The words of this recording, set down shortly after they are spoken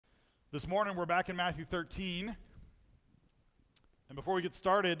This morning we're back in Matthew 13. And before we get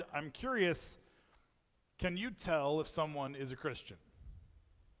started, I'm curious, can you tell if someone is a Christian?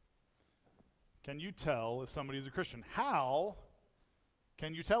 Can you tell if somebody is a Christian? How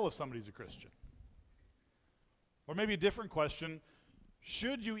can you tell if somebody's a Christian? Or maybe a different question,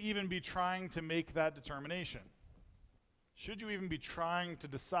 should you even be trying to make that determination? Should you even be trying to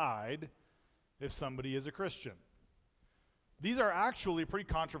decide if somebody is a Christian? These are actually pretty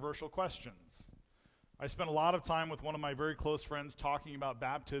controversial questions. I spent a lot of time with one of my very close friends talking about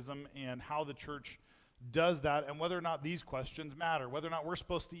baptism and how the church does that and whether or not these questions matter, whether or not we're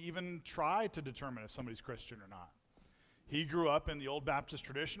supposed to even try to determine if somebody's Christian or not. He grew up in the old Baptist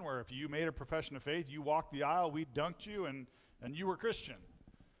tradition where if you made a profession of faith, you walked the aisle, we dunked you, and you were Christian.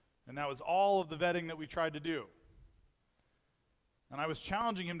 And that was all of the vetting that we tried to do. And I was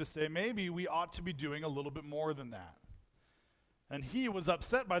challenging him to say, maybe we ought to be doing a little bit more than that. And he was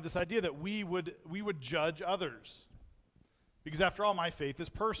upset by this idea that we would judge others. Because after all, my faith is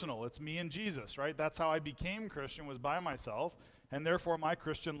personal. It's me and Jesus, right? That's how I became Christian, was by myself. And therefore, my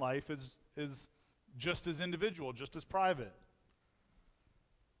Christian life is just as individual, just as private.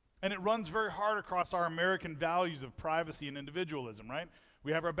 And it runs very hard across our American values of privacy and individualism, right?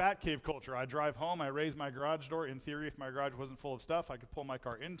 We have our Batcave culture. I drive home, I raise my garage door. In theory, if my garage wasn't full of stuff, I could pull my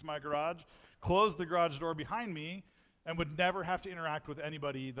car into my garage, close the garage door behind me, and would never have to interact with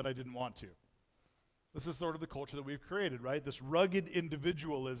anybody that I didn't want to. This is sort of the culture that we've created, right? This rugged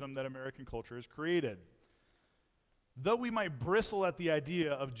individualism that American culture has created. Though we might bristle at the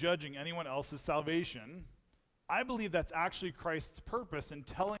idea of judging anyone else's salvation, I believe that's actually Christ's purpose in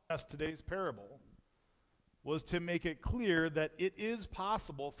telling us today's parable, was to make it clear that it is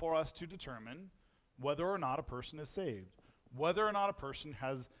possible for us to determine whether or not a person is saved, whether or not a person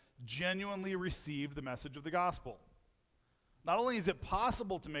has genuinely received the message of the gospel. Not only is it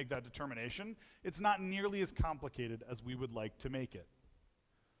possible to make that determination, it's not nearly as complicated as we would like to make it.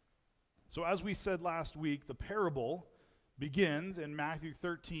 So as we said last week, the parable begins in Matthew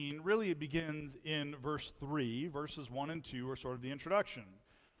 13. Really, it begins in verse 3. Verses 1 and 2 are sort of the introduction.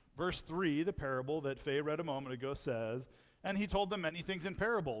 Verse 3, the parable that Faye read a moment ago says, "And he told them many things in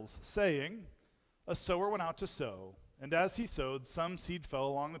parables, saying, a sower went out to sow, and as he sowed, some seed fell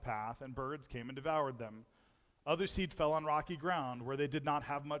along the path, and birds came and devoured them. Other seed fell on rocky ground where they did not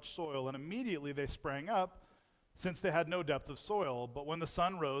have much soil, and immediately they sprang up, since they had no depth of soil. But when the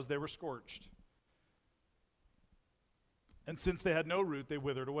sun rose, they were scorched. And since they had no root, they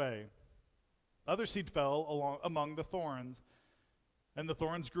withered away. Other seed fell among the thorns, and the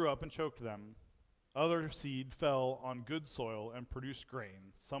thorns grew up and choked them. Other seed fell on good soil and produced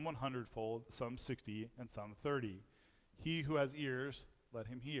grain, some 100-fold, some 60, and some 30. He who has ears, let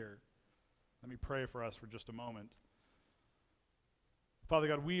him hear." Let me pray for us for just a moment. Father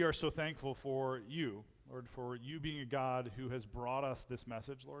God, we are so thankful for you, Lord, for you being a God who has brought us this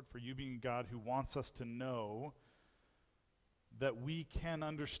message, Lord, for you being a God who wants us to know that we can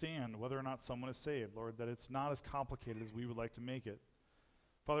understand whether or not someone is saved, Lord, that it's not as complicated as we would like to make it.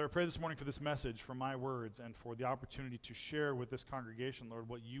 Father, I pray this morning for this message, for my words, and for the opportunity to share with this congregation, Lord,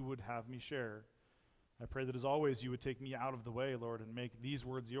 what you would have me share. I pray that as always you would take me out of the way, Lord, and make these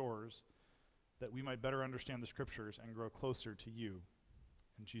words yours, that we might better understand the scriptures and grow closer to you.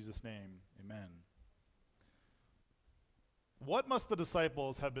 In Jesus' name, amen. What must the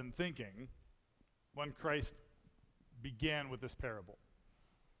disciples have been thinking when Christ began with this parable?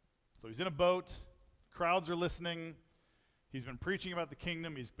 So he's in a boat, crowds are listening, he's been preaching about the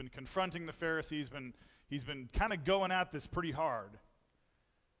kingdom, he's been confronting the Pharisees, he's been kind of going at this pretty hard.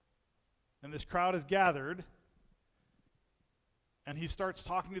 And this crowd is gathered, and he starts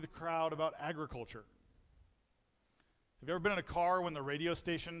talking to the crowd about agriculture. Have you ever been in a car when the radio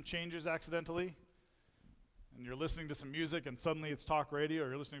station changes accidentally? And you're listening to some music and suddenly it's talk radio, or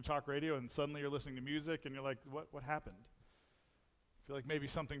you're listening to talk radio and suddenly you're listening to music and you're like, what happened? I feel like maybe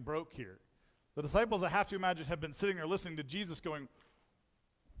something broke here. The disciples, I have to imagine, have been sitting there listening to Jesus going,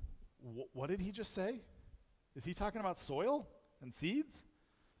 what did he just say? Is he talking about soil and seeds?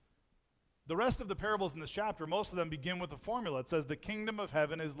 The rest of the parables in this chapter, most of them begin with a formula. It says the kingdom of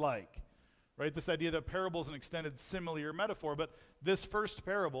heaven is like, right? This idea that parable is an extended simile or metaphor, but this first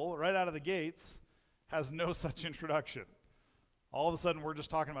parable, right out of the gates, has no such introduction. All of a sudden, we're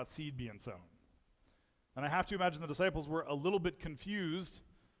just talking about seed being sown. And I have to imagine the disciples were a little bit confused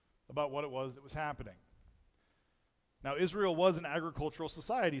about what it was that was happening. Now, Israel was an agricultural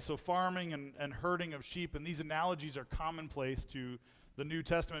society, so farming and herding of sheep, and these analogies are commonplace to the New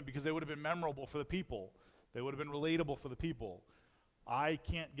Testament because they would have been memorable for the people. They would have been relatable for the people. I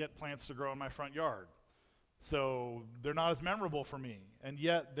can't get plants to grow in my front yard. So they're not as memorable for me. And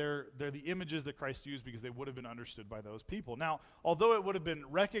yet they're the images that Christ used because they would have been understood by those people. Now, although it would have been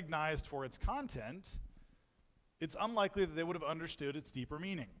recognized for its content, it's unlikely that they would have understood its deeper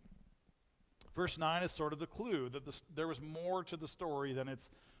meaning. Verse 9 is sort of the clue that there was more to the story than it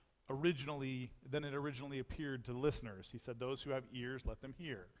originally appeared to the listeners. He said, "Those who have ears, let them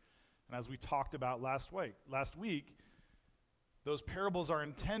hear." And as we talked about last week, those parables are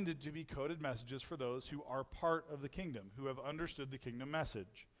intended to be coded messages for those who are part of the kingdom, who have understood the kingdom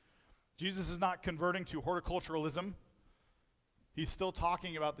message. Jesus is not converting to horticulturalism. He's still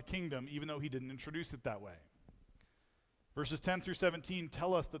talking about the kingdom, even though he didn't introduce it that way. Verses 10 through 17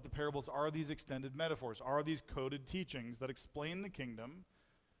 tell us that the parables are these extended metaphors, are these coded teachings that explain the kingdom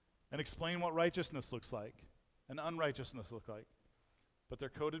and explain what righteousness looks like and unrighteousness look like. But they're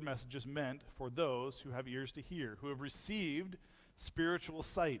coded messages meant for those who have ears to hear, who have received spiritual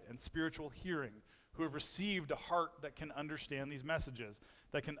sight and spiritual hearing, who have received a heart that can understand these messages,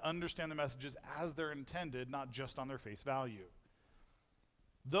 that can understand the messages as they're intended, not just on their face value.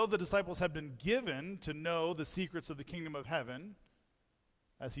 Though the disciples had been given to know the secrets of the kingdom of heaven,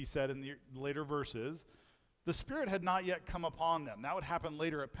 as he said in the later verses, the Spirit had not yet come upon them. That would happen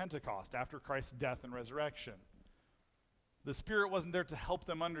later at Pentecost, after Christ's death and resurrection. The Spirit wasn't there to help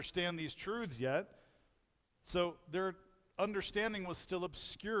them understand these truths yet, so their understanding was still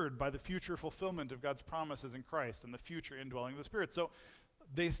obscured by the future fulfillment of God's promises in Christ and the future indwelling of the Spirit. So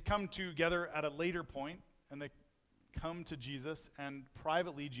they come together at a later point, and they come to Jesus, and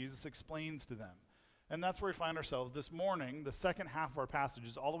privately Jesus explains to them. And that's where we find ourselves this morning. The second half of our passage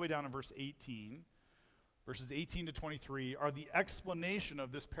is all the way down in verse 18. Verses 18 to 23 are the explanation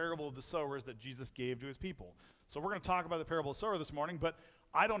of this parable of the sowers that Jesus gave to his people. So we're going to talk about the parable of the sower this morning, but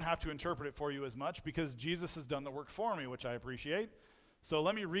I don't have to interpret it for you as much because Jesus has done the work for me, which I appreciate. So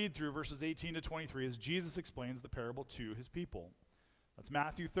let me read through verses 18 to 23 as Jesus explains the parable to his people. That's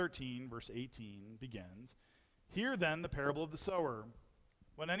Matthew 13, verse 18 begins. "Hear then the parable of the sower.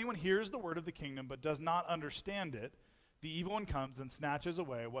 When anyone hears the word of the kingdom but does not understand it, the evil one comes and snatches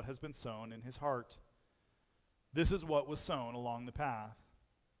away what has been sown in his heart. This is what was sown along the path.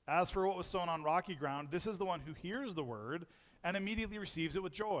 As for what was sown on rocky ground, this is the one who hears the word and immediately receives it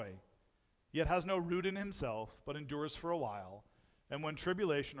with joy, yet has no root in himself, but endures for a while. And when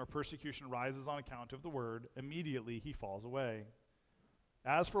tribulation or persecution rises on account of the word, immediately he falls away.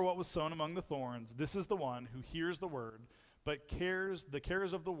 As for what was sown among the thorns, this is the one who hears the word, but the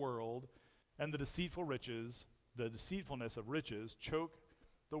cares of the world and the deceitfulness of riches choke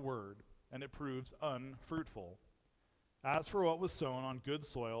the word, and it proves unfruitful. As for what was sown on good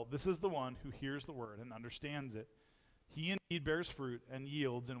soil, this is the one who hears the word and understands it. He indeed bears fruit and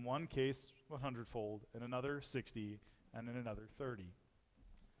yields in one case 100-fold, in another 60, and in another 30.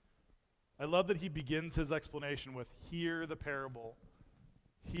 I love that he begins his explanation with, hear the parable.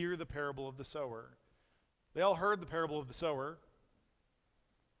 Hear the parable of the sower. They all heard the parable of the sower,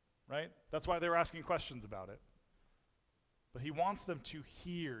 right? That's why they were asking questions about it. But he wants them to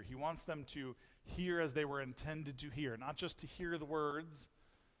hear. He wants them to hear as they were intended to hear, not just to hear the words,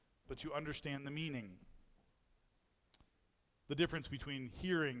 but to understand the meaning. The difference between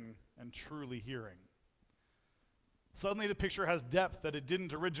hearing and truly hearing. Suddenly the picture has depth that it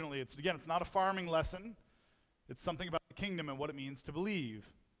didn't originally. It's not a farming lesson. It's something about the kingdom and what it means to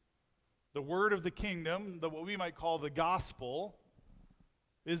believe. The word of the kingdom, what we might call the gospel,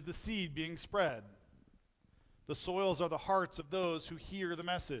 is the seed being spread. The soils are the hearts of those who hear the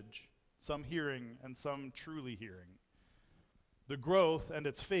message, some hearing and some truly hearing. The growth and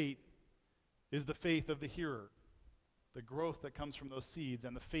its fate is the faith of the hearer. The growth that comes from those seeds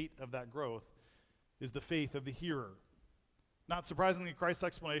and the fate of that growth is the faith of the hearer. Not surprisingly, Christ's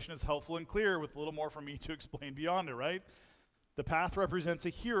explanation is helpful and clear with a little more for me to explain beyond it, right? The path represents a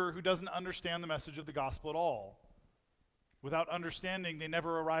hearer who doesn't understand the message of the gospel at all. Without understanding, they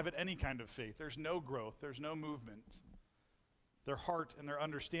never arrive at any kind of faith. There's no growth. There's no movement. Their heart and their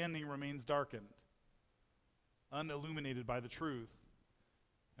understanding remains darkened, unilluminated by the truth.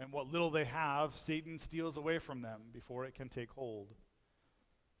 And what little they have, Satan steals away from them before it can take hold.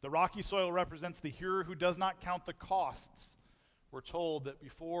 The rocky soil represents the hearer who does not count the costs. We're told that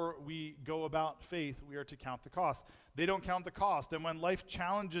before we go about faith, we are to count the cost. They don't count the cost. And when life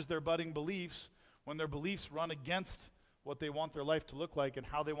challenges their budding beliefs, when their beliefs run against what they want their life to look like and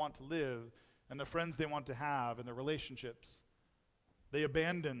how they want to live and the friends they want to have and their relationships, they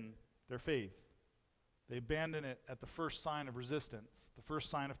abandon their faith. They abandon it at the first sign of resistance, the first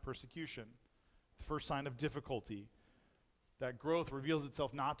sign of persecution, the first sign of difficulty. That growth reveals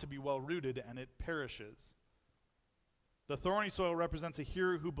itself not to be well-rooted, and it perishes. The thorny soil represents a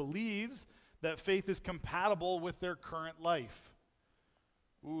hearer who believes that faith is compatible with their current life.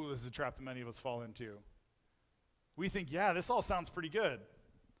 Ooh, this is a trap that many of us fall into. We think, yeah, this all sounds pretty good.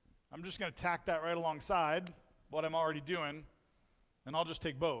 I'm just going to tack that right alongside what I'm already doing, and I'll just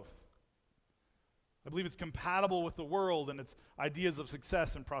take both. I believe it's compatible with the world and its ideas of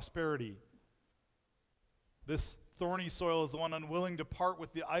success and prosperity. This thorny soil is the one unwilling to part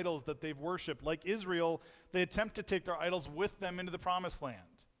with the idols that they've worshipped. Like Israel, they attempt to take their idols with them into the promised land.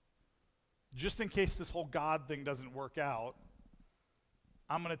 Just in case this whole God thing doesn't work out,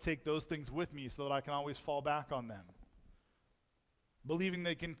 I'm going to take those things with me so that I can always fall back on them, believing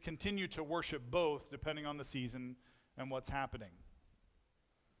they can continue to worship both depending on the season and what's happening.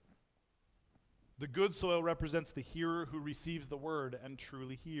 The good soil represents the hearer who receives the word and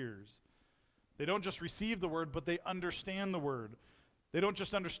truly hears. They don't just receive the word, but they understand the word. They don't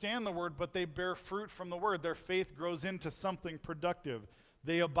just understand the word, but they bear fruit from the word. Their faith grows into something productive.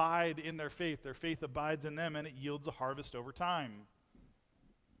 They abide in their faith. Their faith abides in them, and it yields a harvest over time.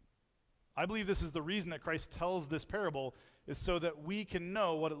 I believe this is the reason that Christ tells this parable, is so that we can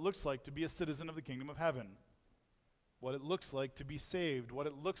know what it looks like to be a citizen of the kingdom of heaven, what it looks like to be saved, what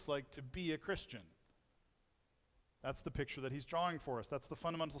it looks like to be a Christian. That's the picture that he's drawing for us. That's the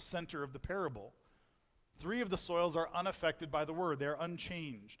fundamental center of the parable. 3 of the soils are unaffected by the word. They're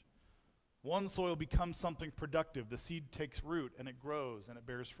unchanged. 1 soil becomes something productive. The seed takes root, and it grows, and it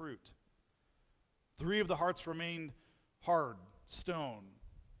bears fruit. 3 of the hearts remained hard, stone,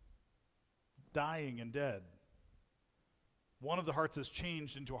 dying and dead. 1 of the hearts is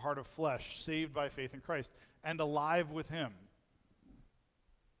changed into a heart of flesh, saved by faith in Christ, and alive with him.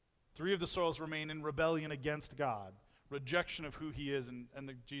 3 of the soils remain in rebellion against God, rejection of who he is and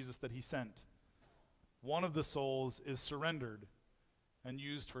the Jesus that he sent. 1 of the souls is surrendered and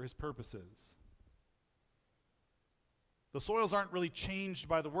used for his purposes. The soils aren't really changed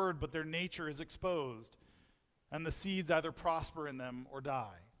by the word, but their nature is exposed, and the seeds either prosper in them or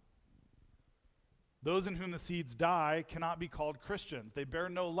die. Those in whom the seeds die cannot be called Christians. They bear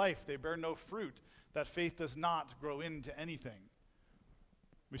no life. They bear no fruit. That faith does not grow into anything.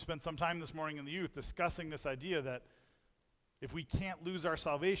 We spent some time this morning in the youth discussing this idea that if we can't lose our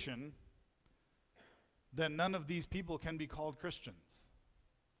salvation, then none of these people can be called Christians.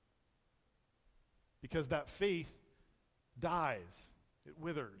 Because that faith dies, it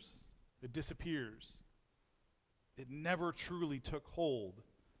withers, it disappears. It never truly took hold.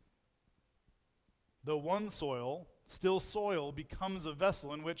 Though 1 soil, still soil, becomes a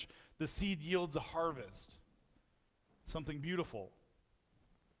vessel in which the seed yields a harvest. Something beautiful.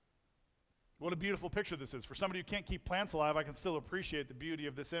 What a beautiful picture this is. For somebody who can't keep plants alive, I can still appreciate the beauty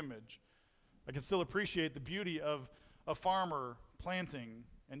of this image. I can still appreciate the beauty of a farmer planting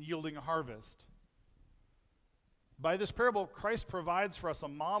and yielding a harvest. By this parable, Christ provides for us a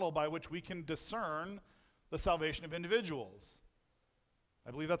model by which we can discern the salvation of individuals. I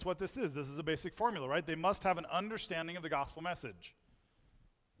believe that's what this is. This is a basic formula, right? They must have an understanding of the gospel message.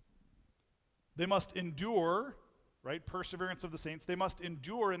 They must endure, right? Perseverance of the saints. They must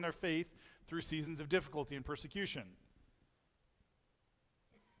endure in their faith through seasons of difficulty and persecution.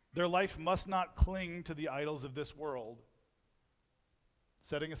 Their life must not cling to the idols of this world,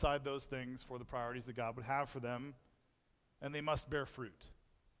 setting aside those things for the priorities that God would have for them, and they must bear fruit.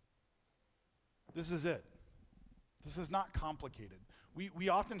 This is it. This is not complicated. We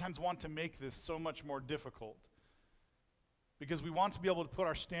oftentimes want to make this so much more difficult because we want to be able to put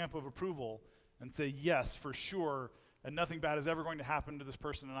our stamp of approval and say, yes, for sure, and nothing bad is ever going to happen to this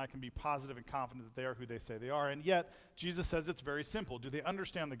person, and I can be positive and confident that they are who they say they are. And yet, Jesus says it's very simple. Do they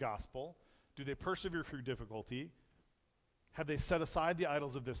understand the gospel? Do they persevere through difficulty? Have they set aside the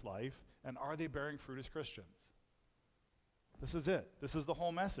idols of this life? And are they bearing fruit as Christians? This is it. This is the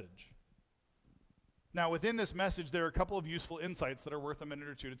whole message. Now, within this message, there are a couple of useful insights that are worth a minute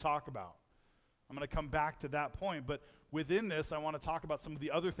or two to talk about. I'm going to come back to that point, but within this, I want to talk about some of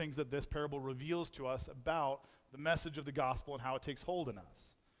the other things that this parable reveals to us about the message of the gospel and how it takes hold in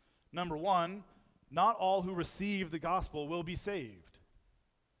us. Number 1, not all who receive the gospel will be saved.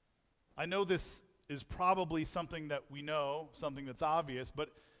 I know this is probably something that we know, something that's obvious,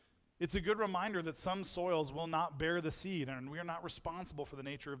 but it's a good reminder that some soils will not bear the seed, and we are not responsible for the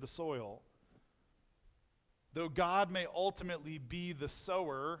nature of the soil. Though God may ultimately be the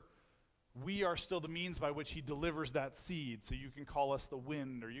sower, we are still the means by which he delivers that seed. So you can call us the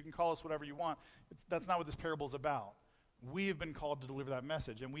wind, or you can call us whatever you want. That's not what this parable is about. We have been called to deliver that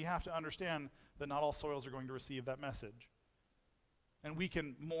message, and we have to understand that not all soils are going to receive that message. And we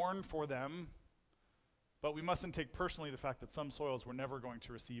can mourn for them, but we mustn't take personally the fact that some soils were never going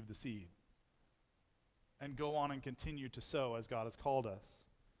to receive the seed and go on and continue to sow as God has called us.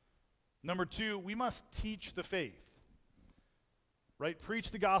 Number two, we must teach the faith. Right? Preach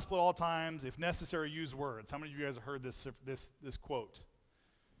the gospel at all times. If necessary, use words. How many of you guys have heard this quote?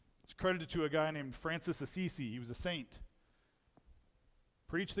 It's credited to a guy named Francis Assisi. He was a saint.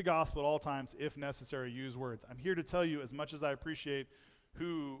 Preach the gospel at all times. If necessary, use words. I'm here to tell you, as much as I appreciate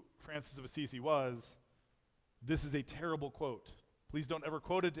who Francis of Assisi was, this is a terrible quote. Please don't ever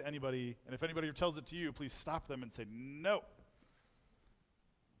quote it to anybody. And if anybody tells it to you, please stop them and say, no.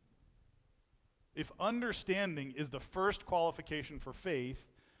 If understanding is the first qualification for faith,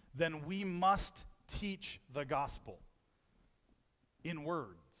 then we must teach the gospel in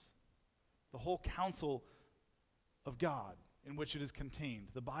words. The whole counsel of God in which it is contained,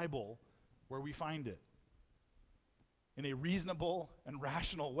 the Bible where we find it, in a reasonable and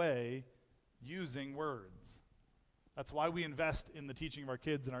rational way, using words. That's why we invest in the teaching of our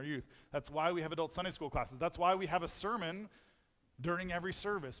kids and our youth. That's why we have adult Sunday school classes. That's why we have a sermon during every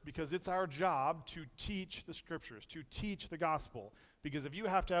service, because it's our job to teach the scriptures, to teach the gospel. Because if you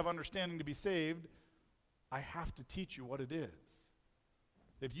have to have understanding to be saved, I have to teach you what it is.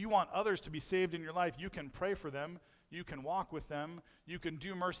 If you want others to be saved in your life, you can pray for them, you can walk with them, you can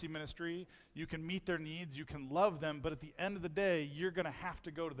do mercy ministry, you can meet their needs, you can love them, but at the end of the day, you're going to have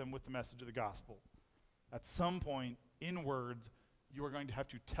to go to them with the message of the gospel. At some point, in words, you are going to have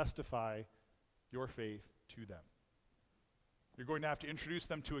to testify your faith to them. You're going to have to introduce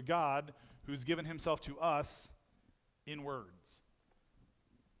them to a God who's given himself to us in words.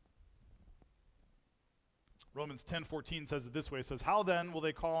 Romans 10:14 says it this way. It says, how then will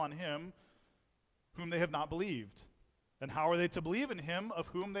they call on him whom they have not believed? And how are they to believe in him of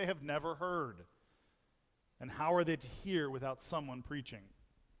whom they have never heard? And how are they to hear without someone preaching?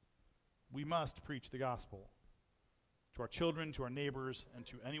 We must preach the gospel to our children, to our neighbors, and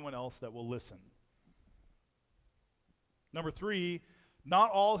to anyone else that will listen. Number three,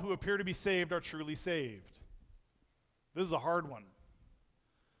 not all who appear to be saved are truly saved. This is a hard one.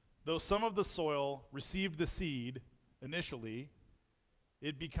 Though some of the soil received the seed initially,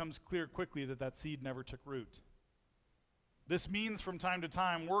 it becomes clear quickly that that seed never took root. This means from time to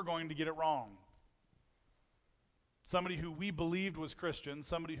time we're going to get it wrong. Somebody who we believed was Christian,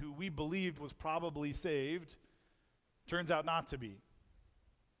 somebody who we believed was probably saved, turns out not to be.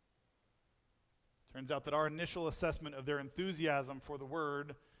 Turns out that our initial assessment of their enthusiasm for the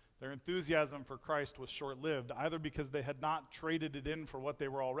word, their enthusiasm for Christ was short-lived, either because they had not traded it in for what they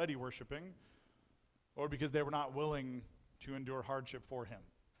were already worshiping, or because they were not willing to endure hardship for him.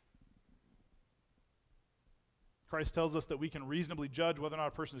 Christ tells us that we can reasonably judge whether or not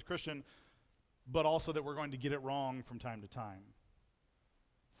a person is Christian, but also that we're going to get it wrong from time to time.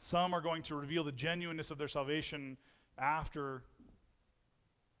 Some are going to reveal the genuineness of their salvation after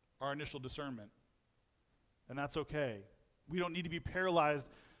our initial discernment. And that's okay. We don't need to be paralyzed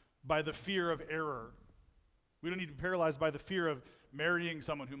by the fear of error. We don't need to be paralyzed by the fear of marrying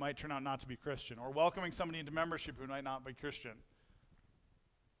someone who might turn out not to be Christian, or welcoming somebody into membership who might not be Christian.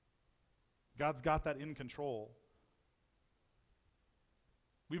 God's got that in control.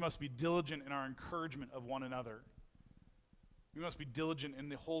 We must be diligent in our encouragement of one another. We must be diligent in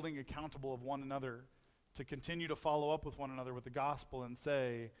the holding accountable of one another, to continue to follow up with one another with the gospel and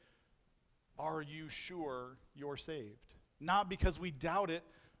say, are you sure you're saved? Not because we doubt it,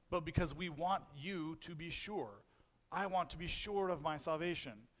 but because we want you to be sure. I want to be sure of my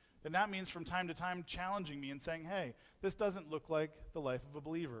salvation. And that means from time to time challenging me and saying, hey, this doesn't look like the life of a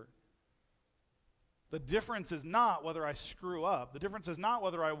believer. The difference is not whether I screw up. The difference is not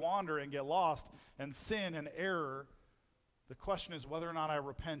whether I wander and get lost and sin and error. The question is whether or not I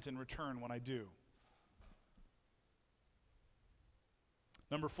repent and return when I do.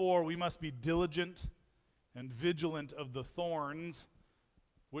 Number 4, we must be diligent and vigilant of the thorns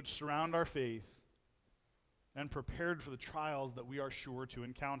which surround our faith, and prepared for the trials that we are sure to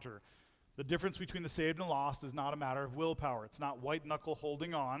encounter. The difference between the saved and lost is not a matter of willpower. It's not white knuckle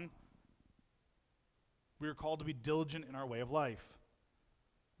holding on. We are called to be diligent in our way of life.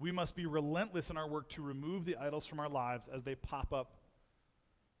 We must be relentless in our work to remove the idols from our lives as they pop up.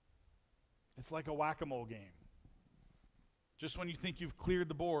 It's like a whack-a-mole game. Just when you think you've cleared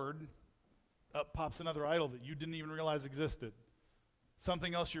the board, up pops another idol that you didn't even realize existed.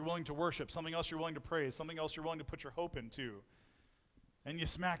 Something else you're willing to worship, something else you're willing to praise, something else you're willing to put your hope into. And you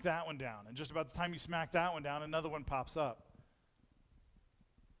smack that one down. And just about the time you smack that one down, another one pops up.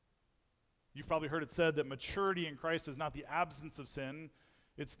 You've probably heard it said that maturity in Christ is not the absence of sin,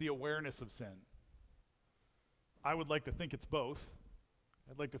 it's the awareness of sin. I would like to think it's both.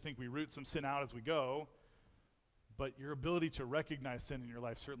 I'd like to think we root some sin out as we go. But your ability to recognize sin in your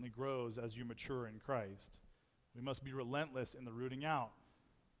life certainly grows as you mature in Christ. We must be relentless in the rooting out.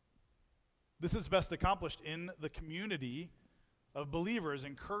 This is best accomplished in the community of believers,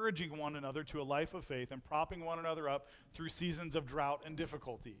 encouraging one another to a life of faith and propping one another up through seasons of drought and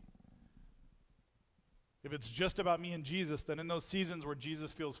difficulty. If it's just about me and Jesus, then in those seasons where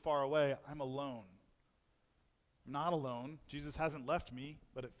Jesus feels far away, I'm alone. I'm not alone. Jesus hasn't left me,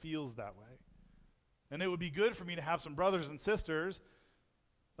 but it feels that way. And it would be good for me to have some brothers and sisters,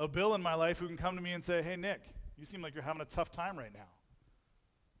 a Bill in my life who can come to me and say, hey, Nick, you seem like you're having a tough time right now.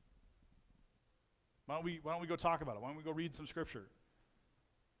 Why don't we go talk about it? Why don't we go read some scripture?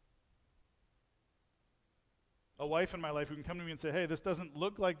 A wife in my life who can come to me and say, hey, this doesn't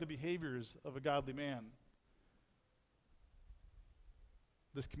look like the behaviors of a godly man.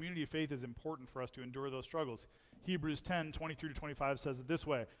 This community of faith is important for us to endure those struggles. Hebrews 10:23-25 says it this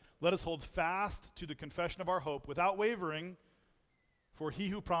way: let us hold fast to the confession of our hope without wavering, for he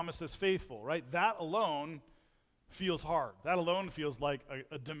who promised is faithful, right? That alone feels hard. That alone feels like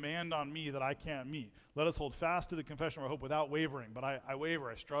a demand on me that I can't meet. Let us hold fast to the confession of our hope without wavering. But I waver,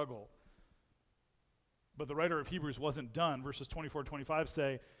 I struggle. But the writer of Hebrews wasn't done. Verses 24-25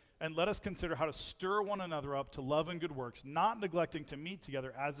 say, and let us consider how to stir one another up to love and good works, not neglecting to meet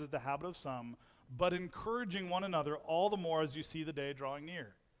together as is the habit of some, but encouraging one another all the more as you see the day drawing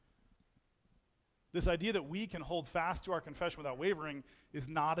near. This idea that we can hold fast to our confession without wavering is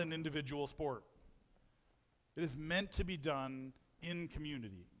not an individual sport. It is meant to be done in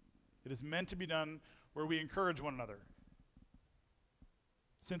community. It is meant to be done where we encourage one another.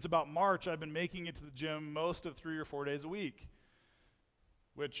 Since about March, I've been making it to the gym most of 3 or 4 days a week,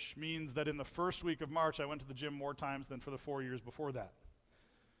 which means that in the first week of March, I went to the gym more times than for the 4 years before that.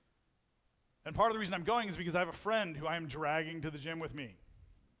 And part of the reason I'm going is because I have a friend who I'm dragging to the gym with me,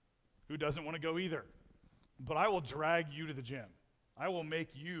 who doesn't want to go either. But I will drag you to the gym. I will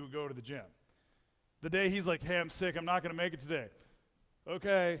make you go to the gym. The day he's like, hey, I'm sick, I'm not going to make it today.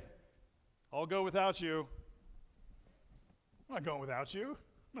 Okay, I'll go without you. I'm not going without you.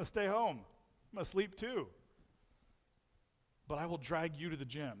 I'm going to stay home. I'm going to sleep too. But I will drag you to the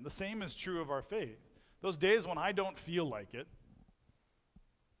gym. The same is true of our faith. Those days when I don't feel like it,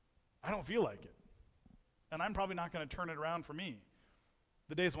 I don't feel like it. And I'm probably not going to turn it around for me.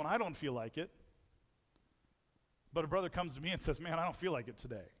 The days when I don't feel like it, but a brother comes to me and says, man, I don't feel like it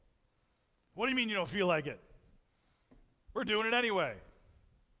today. What do you mean you don't feel like it? We're doing it anyway.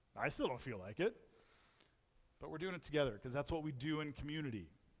 I still don't feel like it. But we're doing it together because that's what we do in community.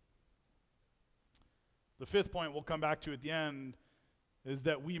 The fifth point we'll come back to at the end is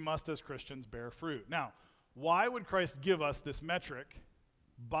that we must, as Christians, bear fruit. Now, why would Christ give us this metric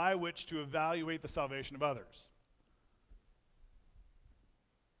by which to evaluate the salvation of others?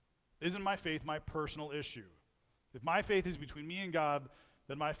 Isn't my faith my personal issue? If my faith is between me and God,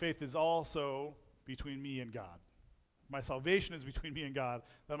 then my faith is also between me and God. If my salvation is between me and God,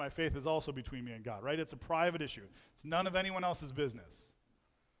 then my faith is also between me and God, right? It's a private issue. It's none of anyone else's business.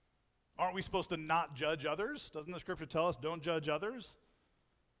 Aren't we supposed to not judge others? Doesn't the scripture tell us don't judge others?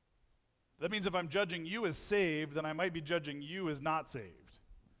 That means if I'm judging you as saved, then I might be judging you as not saved.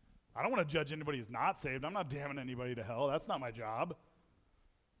 I don't want to judge anybody who's not saved. I'm not damning anybody to hell. That's not my job.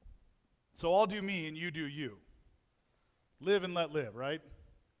 So I'll do me and you do you. Live and let live, right?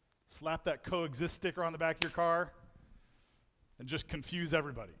 Slap that coexist sticker on the back of your car and just confuse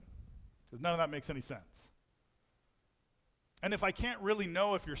everybody, because none of that makes any sense. And if I can't really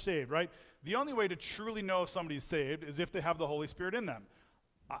know if you're saved, right? The only way to truly know if somebody's saved is if they have the Holy Spirit in them.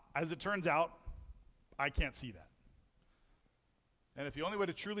 As it turns out, I can't see that. And if the only way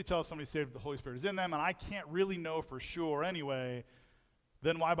to truly tell if somebody's saved if the Holy Spirit is in them, and I can't really know for sure anyway,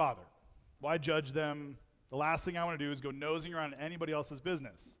 then why bother? Why judge them? The last thing I want to do is go nosing around anybody else's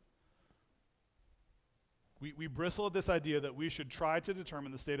business. We bristle at this idea that we should try to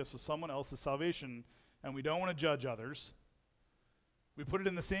determine the status of someone else's salvation, and we don't want to judge others. We put it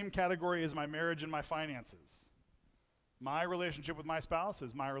in the same category as my marriage and my finances. My relationship with my spouse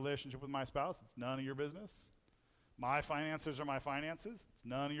is my relationship with my spouse. It's none of your business. My finances are my finances. It's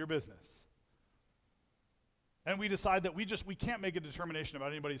none of your business. And we decide that we can't make a determination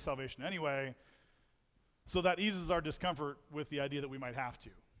about anybody's salvation anyway, so that eases our discomfort with the idea that we might have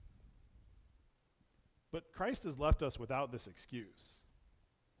to. But Christ has left us without this excuse.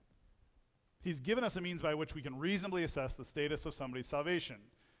 He's given us a means by which we can reasonably assess the status of somebody's salvation.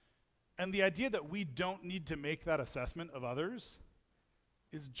 And the idea that we don't need to make that assessment of others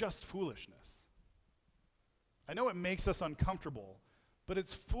is just foolishness. I know it makes us uncomfortable, but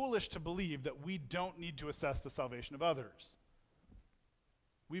it's foolish to believe that we don't need to assess the salvation of others.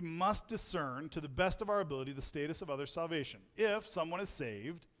 We must discern to the best of our ability the status of others' salvation. If someone is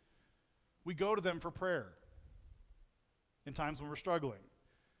saved, we go to them for prayer in times when we're struggling.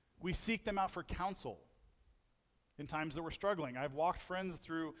 We seek them out for counsel in times that we're struggling. I've walked friends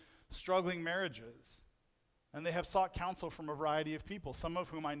through struggling marriages, and they have sought counsel from a variety of people, some of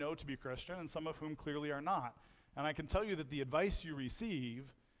whom I know to be Christian and some of whom clearly are not. And I can tell you that the advice you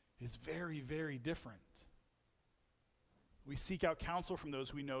receive is very, very different. We seek out counsel from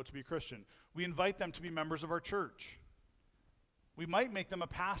those we know to be Christian. We invite them to be members of our church. We might make them a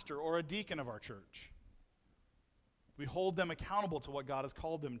pastor or a deacon of our church. We hold them accountable to what God has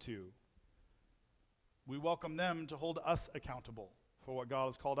called them to. We welcome them to hold us accountable for what God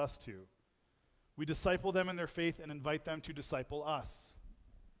has called us to. We disciple them in their faith and invite them to disciple us.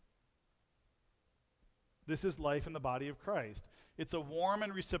 This is life in the body of Christ. It's a warm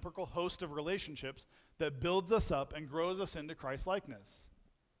and reciprocal host of relationships that builds us up and grows us into Christ-likeness.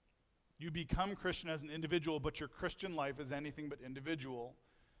 You become Christian as an individual, but your Christian life is anything but individual.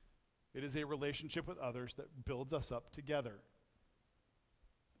 It is a relationship with others that builds us up together.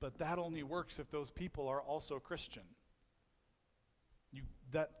 But that only works if those people are also Christian.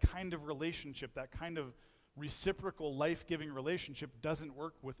 That kind of relationship, that kind of reciprocal, life-giving relationship doesn't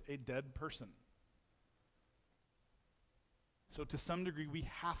work with a dead person. So to some degree, we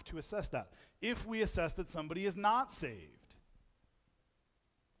have to assess that. If we assess that somebody is not saved,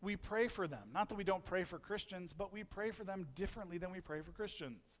 we pray for them. Not that we don't pray for Christians, but we pray for them differently than we pray for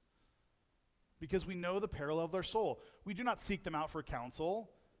Christians, because we know the peril of their soul. We do not seek them out for counsel.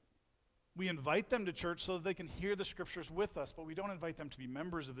 We invite them to church so that they can hear the scriptures with us, but we don't invite them to be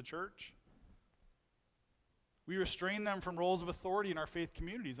members of the church. We restrain them from roles of authority in our faith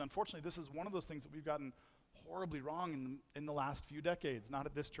communities. Unfortunately, this is one of those things that we've gotten horribly wrong in the last few decades, not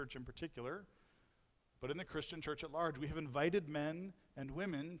at this church in particular, but in the Christian church at large. We have invited men and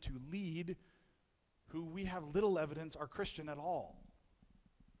women to lead who we have little evidence are Christian at all.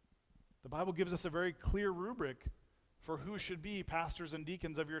 The Bible gives us a very clear rubric for who should be pastors and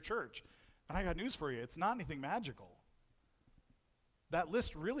deacons of your church. And I got news for you. It's not anything magical. That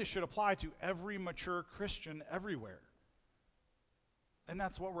list really should apply to every mature Christian everywhere. And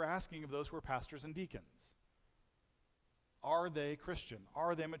that's what we're asking of those who are pastors and deacons. Are they Christian?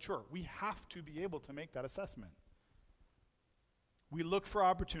 Are they mature? We have to be able to make that assessment. We look for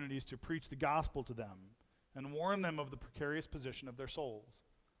opportunities to preach the gospel to them and warn them of the precarious position of their souls.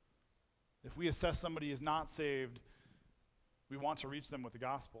 If we assess somebody is not saved, we want to reach them with the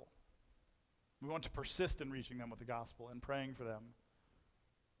gospel. We want to persist in reaching them with the gospel and praying for them.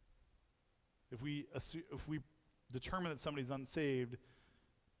 If we determine that somebody's unsaved,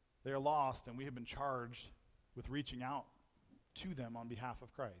 they are lost, and we have been charged with reaching out to them on behalf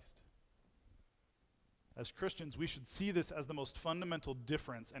of Christ. As Christians, we should see this as the most fundamental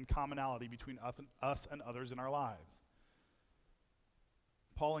difference and commonality between us and others in our lives.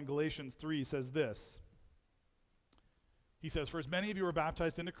 Paul in Galatians 3 says this. He says, "For as many of you are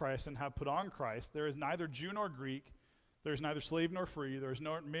baptized into Christ and have put on Christ, there is neither Jew nor Greek, there is neither slave nor free, there is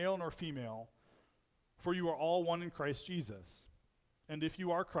no male nor female, for you are all one in Christ Jesus. And if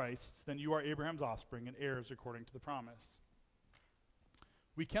you are Christ's, then you are Abraham's offspring and heirs according to the promise."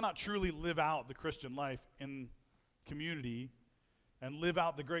 We cannot truly live out the Christian life in community and live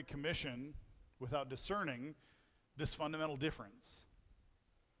out the Great Commission without discerning this fundamental difference.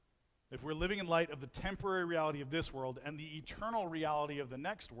 If we're living in light of the temporary reality of this world and the eternal reality of the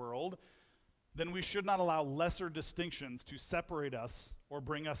next world, then we should not allow lesser distinctions to separate us or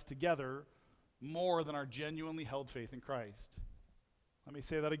bring us together more than our genuinely held faith in Christ. Let me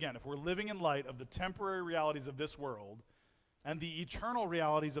say that again. If we're living in light of the temporary realities of this world and the eternal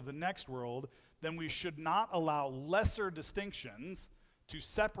realities of the next world, then we should not allow lesser distinctions to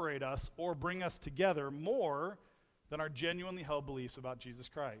separate us or bring us together more than our genuinely held beliefs about Jesus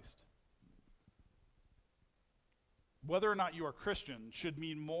Christ. Whether or not you are Christian should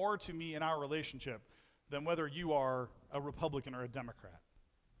mean more to me in our relationship than whether you are a Republican or a Democrat.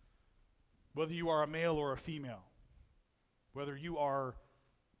 Whether you are a male or a female. Whether you are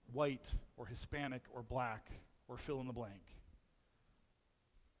white or Hispanic or black or fill in the blank.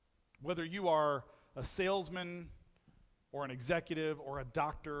 Whether you are a salesman or an executive or a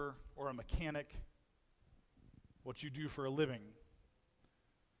doctor or a mechanic, what you do for a living.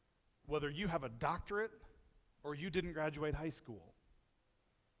 Whether you have a doctorate or you didn't graduate high school.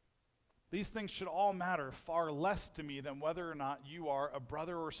 These things should all matter far less to me than whether or not you are a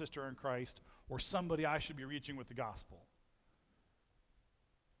brother or sister in Christ or somebody I should be reaching with the gospel.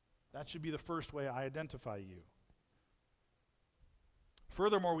 That should be the first way I identify you.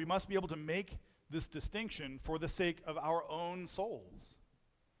 Furthermore, we must be able to make this distinction for the sake of our own souls.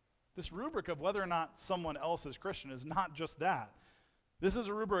 This rubric of whether or not someone else is Christian is not just that. This is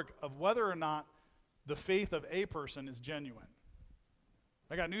a rubric of whether or not the faith of a person is genuine.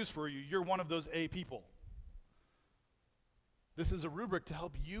 I got news for you. You're one of those A people. This is a rubric to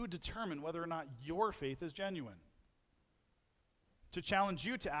help you determine whether or not your faith is genuine. To challenge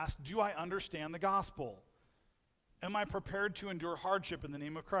you to ask, do I understand the gospel? Am I prepared to endure hardship in the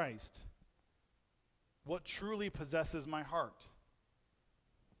name of Christ? What truly possesses my heart?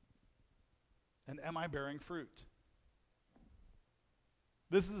 And am I bearing fruit?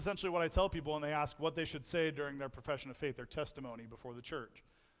 This is essentially what I tell people when they ask what they should say during their profession of faith, their testimony before the church.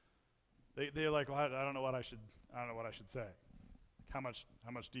 They're like, well, I don't know what I should say. How much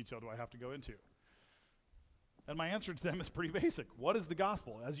detail do I have to go into? And my answer to them is pretty basic. What is the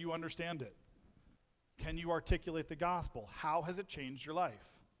gospel as you understand it? Can you articulate the gospel? How has it changed your life?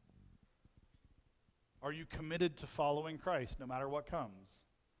 Are you committed to following Christ no matter what comes?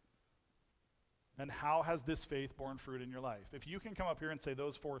 And how has this faith borne fruit in your life? If you can come up here and say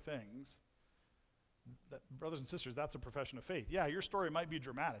those four things, brothers and sisters, that's a profession of faith. Yeah, your story might be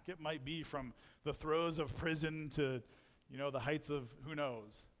dramatic. It might be from the throes of prison to, the heights of who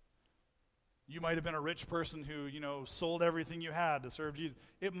knows. You might have been a rich person who, sold everything you had to serve Jesus.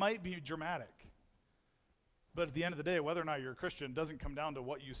 It might be dramatic. But at the end of the day, whether or not you're a Christian doesn't come down to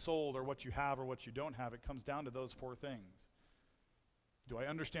what you sold or what you have or what you don't have. It comes down to those four things. Do I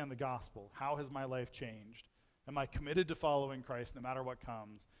understand the gospel? How has my life changed? Am I committed to following Christ no matter what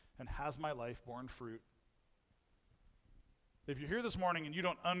comes? And has my life borne fruit? If you're here this morning and you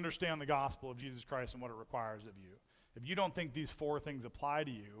don't understand the gospel of Jesus Christ and what it requires of you, if you don't think these four things apply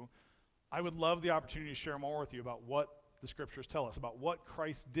to you, I would love the opportunity to share more with you about what the scriptures tell us, about what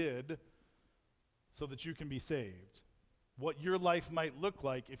Christ did so that you can be saved, what your life might look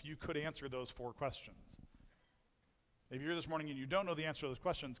like if you could answer those four questions. If you're here this morning and you don't know the answer to those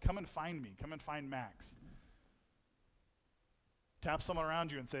questions, come and find me. Come and find Max. Tap someone around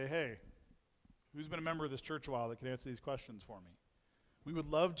you and say, hey, who's been a member of this church a while that can answer these questions for me? We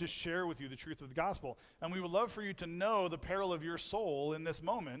would love to share with you the truth of the gospel, and we would love for you to know the peril of your soul in this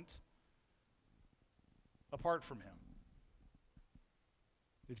moment apart from him.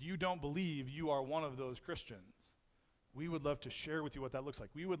 If you don't believe you are one of those Christians, we would love to share with you what that looks like.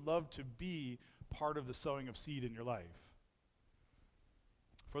 We would love to be part of the sowing of seed in your life.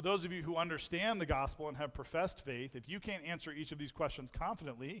 For those of you who understand the gospel and have professed faith, if you can't answer each of these questions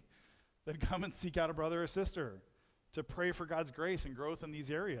confidently, then come and seek out a brother or sister to pray for God's grace and growth in these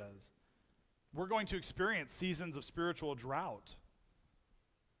areas. We're going to experience seasons of spiritual drought.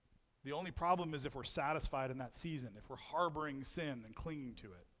 The only problem is if we're satisfied in that season, if we're harboring sin and clinging to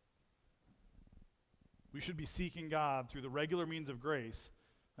it. We should be seeking God through the regular means of grace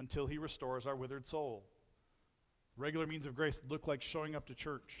until he restores our withered soul. Regular means of grace look like showing up to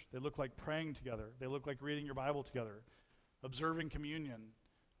church. They look like praying together. They look like reading your Bible together, observing communion,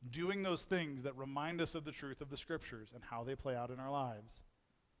 doing those things that remind us of the truth of the scriptures and how they play out in our lives.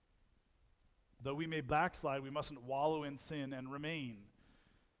 Though we may backslide, we mustn't wallow in sin and remain.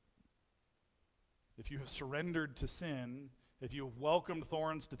 If you have surrendered to sin, if you have welcomed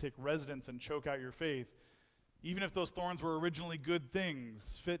thorns to take residence and choke out your faith, even if those thorns were originally good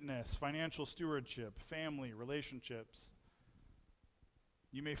things, fitness, financial stewardship, family, relationships,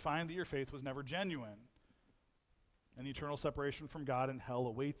 you may find that your faith was never genuine, and eternal separation from God and hell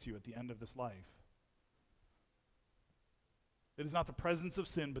awaits you at the end of this life. It is not the presence of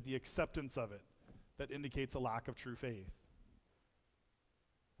sin, but the acceptance of it that indicates a lack of true faith.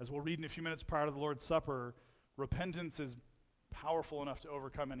 As we'll read in a few minutes prior to the Lord's Supper, repentance is powerful enough to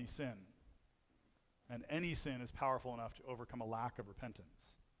overcome any sin. And any sin is powerful enough to overcome a lack of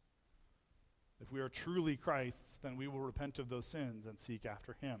repentance. If we are truly Christ's, then we will repent of those sins and seek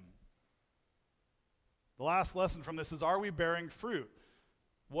after him. The last lesson from this is, are we bearing fruit?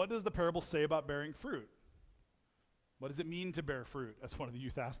 What does the parable say about bearing fruit? What does it mean to bear fruit, as one of the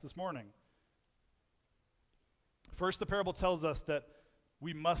youth asked this morning? First, the parable tells us that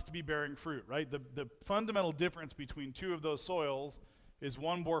we must be bearing fruit, right? The fundamental difference between two of those soils is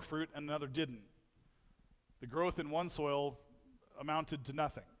one bore fruit and another didn't. The growth in one soil amounted to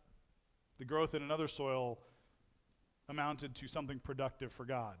nothing. The growth in another soil amounted to something productive for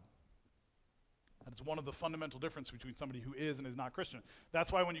God. That's one of the fundamental differences between somebody who is and is not Christian.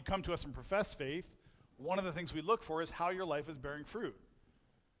 That's why when you come to us and profess faith, one of the things we look for is how your life is bearing fruit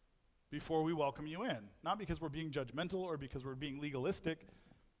before we welcome you in. Not because we're being judgmental or because we're being legalistic,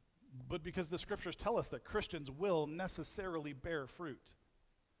 but because the scriptures tell us that Christians will necessarily bear fruit.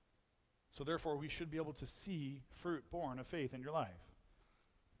 So therefore, we should be able to see fruit born of faith in your life.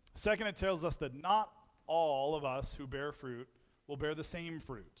 Second, it tells us that not all of us who bear fruit will bear the same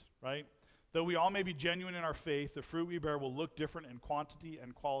fruit, right? Though we all may be genuine in our faith, the fruit we bear will look different in quantity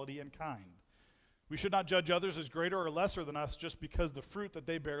and quality and kind. We should not judge others as greater or lesser than us just because the fruit that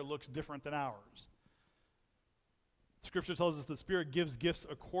they bear looks different than ours. Scripture tells us the Spirit gives gifts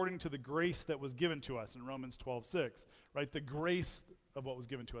according to the grace that was given to us in Romans 12:6, right? The grace of what was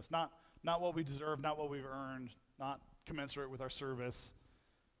given to us, not what we deserve, not what we've earned, not commensurate with our service.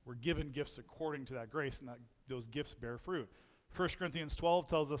 We're given gifts according to that grace, and that those gifts bear fruit. 1 Corinthians 12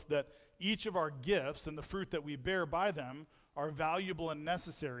 tells us that each of our gifts and the fruit that we bear by them are valuable and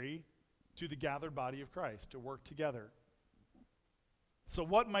necessary to the gathered body of Christ to work together. So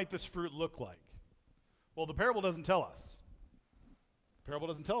what might this fruit look like? Well, the parable doesn't tell us. The parable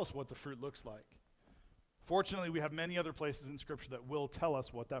doesn't tell us what the fruit looks like. Fortunately, we have many other places in Scripture that will tell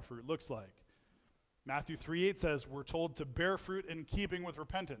us what that fruit looks like. Matthew 3:8 says we're told to bear fruit in keeping with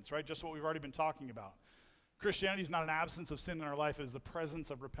repentance, right? Just what we've already been talking about. Christianity is not an absence of sin in our life. It is the presence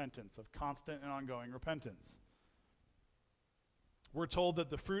of repentance, of constant and ongoing repentance. We're told that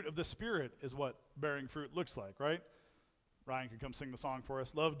the fruit of the Spirit is what bearing fruit looks like, right? Ryan could come sing the song for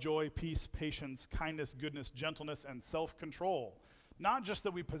us. Love, joy, peace, patience, kindness, goodness, gentleness, and self-control. Not just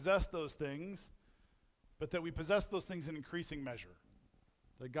that we possess those things, but that we possess those things in increasing measure.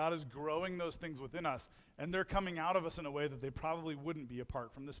 That God is growing those things within us, and they're coming out of us in a way that they probably wouldn't be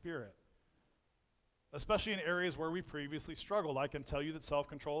apart from the Spirit. Especially in areas where we previously struggled. I can tell you that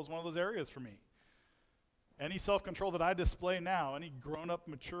self-control is one of those areas for me. Any self-control that I display now, any grown-up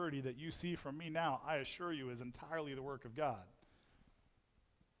maturity that you see from me now, I assure you is entirely the work of God.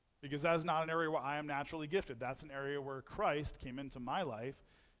 Because that is not an area where I am naturally gifted. That's an area where Christ came into my life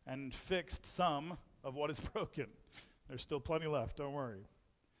and fixed some of what is broken. There's still plenty left, don't worry.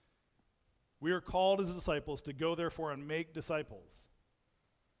 We are called as disciples to go therefore and make disciples,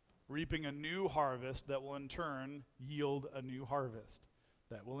 reaping a new harvest that will in turn yield a new harvest.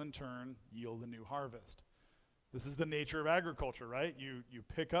 That will in turn yield a new harvest. This is the nature of agriculture, right? You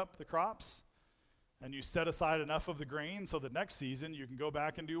pick up the crops and you set aside enough of the grain so that next season you can go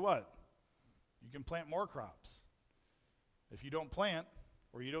back and do what? You can plant more crops. If you don't plant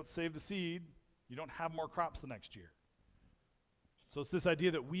or you don't save the seed, you don't have more crops the next year. So it's this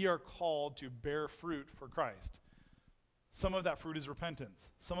idea that we are called to bear fruit for Christ. Some of that fruit is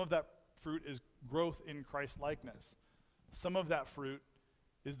repentance. Some of that fruit is growth in Christ-likeness. Some of that fruit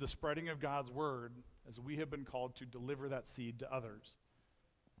is the spreading of God's word as we have been called to deliver that seed to others.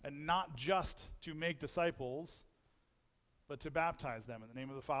 And not just to make disciples, but to baptize them in the name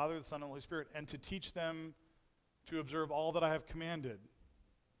of the Father, the Son, and the Holy Spirit, and to teach them to observe all that I have commanded.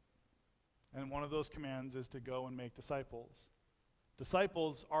 And one of those commands is to go and make disciples.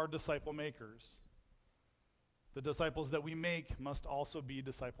 Disciples are disciple makers. The disciples that we make must also be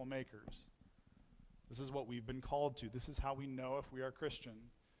disciple makers. This is what we've been called to. This is how we know if we are Christian.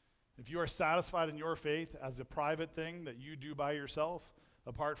 If you are satisfied in your faith as a private thing that you do by yourself,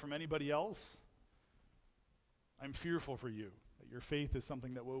 apart from anybody else, I'm fearful for you that your faith is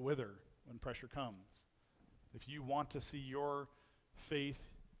something that will wither when pressure comes. If you want to see your faith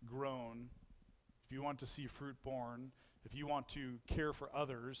grown, if you want to see fruit born, if you want to care for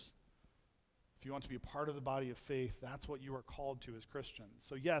others, if you want to be a part of the body of faith, that's what you are called to as Christians.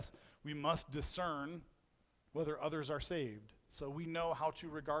 So yes, we must discern whether others are saved, so we know how to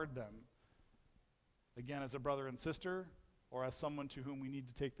regard them, again, as a brother and sister, or as someone to whom we need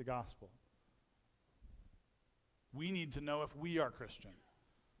to take the gospel. We need to know if we are Christian,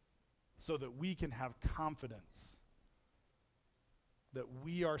 so that we can have confidence that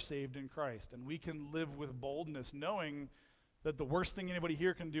we are saved in Christ, and we can live with boldness, knowing that the worst thing anybody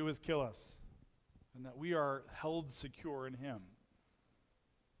here can do is kill us, and that we are held secure in him.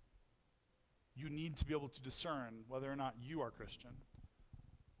 You need to be able to discern whether or not you are Christian.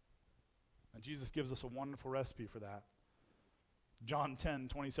 And Jesus gives us a wonderful recipe for that. John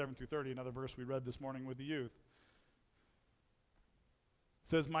 10:27-30, another verse we read this morning with the youth. It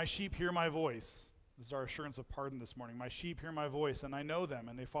says, "My sheep hear my voice." This is our assurance of pardon this morning. "My sheep hear my voice, and I know them,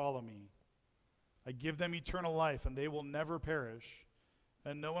 and they follow me. I give them eternal life, and they will never perish,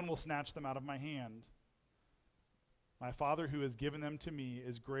 and no one will snatch them out of my hand. My Father who has given them to me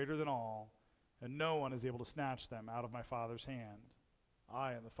is greater than all, and no one is able to snatch them out of my Father's hand.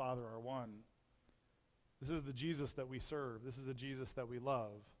 I and the Father are one." This is the Jesus that we serve. This is the Jesus that we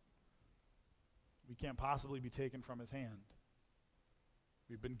love. We can't possibly be taken from his hand.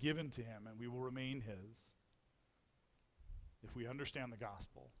 We've been given to him, and we will remain his if we understand the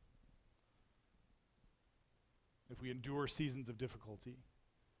gospel, if we endure seasons of difficulty,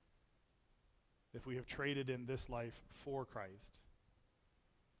 if we have traded in this life for Christ,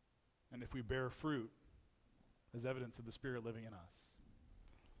 and if we bear fruit as evidence of the Spirit living in us.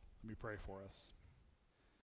 Let me pray for us.